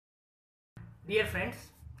Dear friends,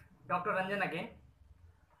 Dr. Ranjan again.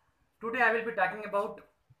 Today I will be talking about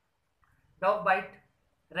dog bite,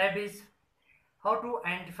 rabies, how to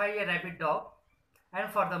identify a rabid dog, and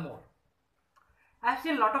furthermore. I have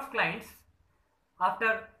seen a lot of clients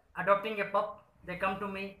after adopting a pup, they come to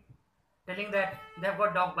me telling that they have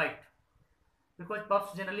got dog bite because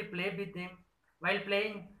pups generally play with them. While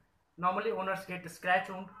playing, normally owners get a scratch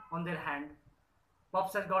wound on their hand.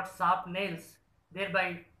 Pups have got sharp nails,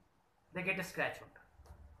 thereby they get a scratch wound.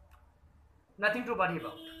 Nothing to worry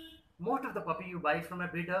about. Most of the puppy you buy from a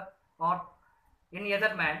breeder or any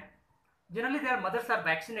other man, generally their mothers are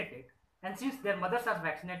vaccinated, and since their mothers are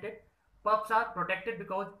vaccinated, pups are protected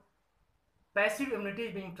because passive immunity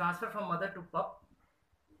is being transferred from mother to pup,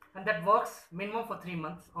 and that works minimum for 3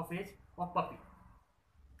 months of age of puppy.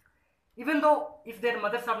 Even though if their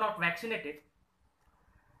mothers are not vaccinated,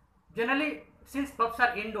 generally since pups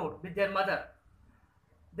are indoor with their mother,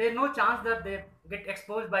 there is no chance that they get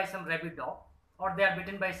exposed by some rabid dog or they are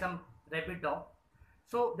bitten by some rabid dog.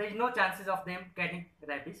 So there is no chances of them getting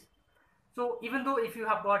rabies. So even though if you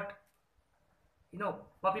have got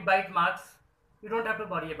puppy bite marks, you don't have to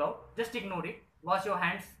worry about. Just ignore it, wash your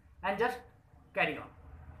hands and just carry on.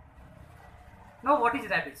 Now what is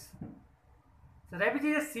rabies? So rabies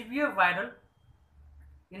is a severe viral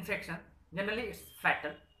infection. Generally it's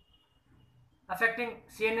fatal, affecting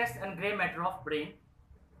CNS and grey matter of brain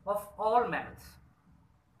of all mammals.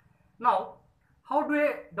 Now, how do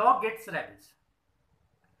a dog gets rabies?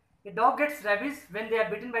 A dog gets rabies when they are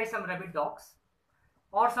bitten by some rabid dogs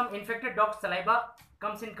or some infected dog's saliva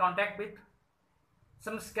comes in contact with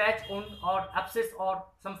some scratch wound or abscess or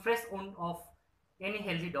some fresh wound of any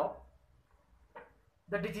healthy dog.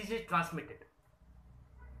 The disease is transmitted.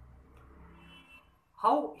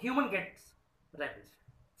 How human gets rabies?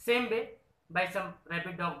 Same way, by some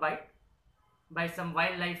rabid dog bite, by some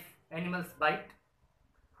wildlife animals bite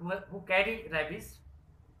who carry rabies,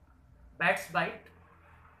 bats bite,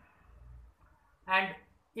 and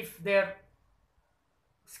if their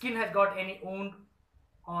skin has got any wound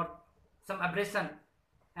or some abrasion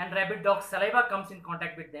and rabid dog saliva comes in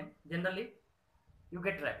contact with them, generally you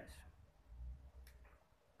get rabies.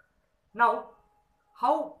 Now,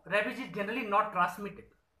 how rabies is generally not transmitted?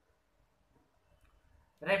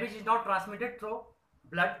 Rabies is not transmitted through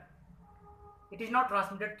blood, it is not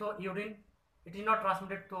transmitted through urine, it is not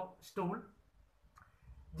transmitted through stool.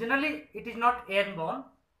 Generally, it is not airborne,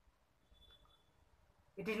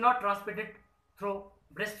 it is not transmitted through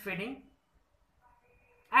breastfeeding,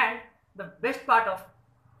 and the best part of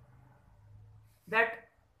that,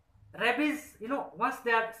 rabies, once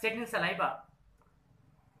they are set in saliva,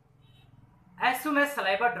 as soon as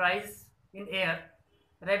saliva dries in air,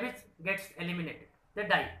 rabies gets eliminated. They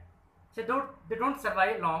die. So they don't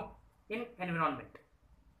survive long in environment.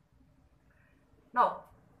 Now,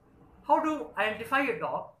 how to identify a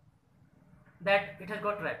dog that it has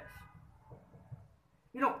got rabies?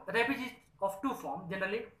 Rabies is of two forms,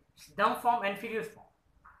 generally dumb form and furious form.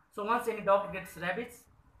 So once any dog gets rabies,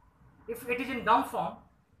 if it is in dumb form,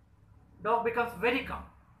 dog becomes very calm.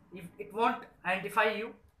 If it won't identify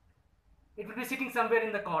you, it will be sitting somewhere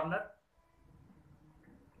in the corner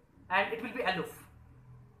and it will be aloof.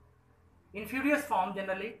 In furious form,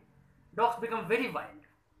 generally, dogs become very wild.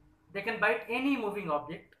 They can bite any moving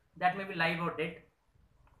object that may be live or dead.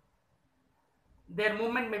 Their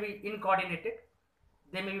movement may be uncoordinated.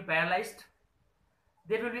 They may be paralyzed.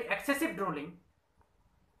 There will be excessive drooling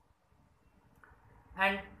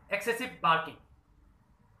and excessive barking.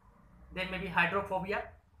 There may be hydrophobia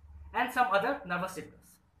and some other nervous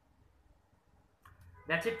symptoms.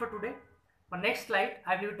 That's it for today. For next slide,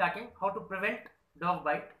 I will be talking how to prevent dog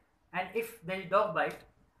bite, and if there is dog bite,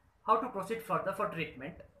 how to proceed further for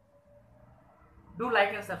treatment. Do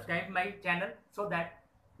like and subscribe my channel so that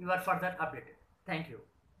you are further updated. Thank you.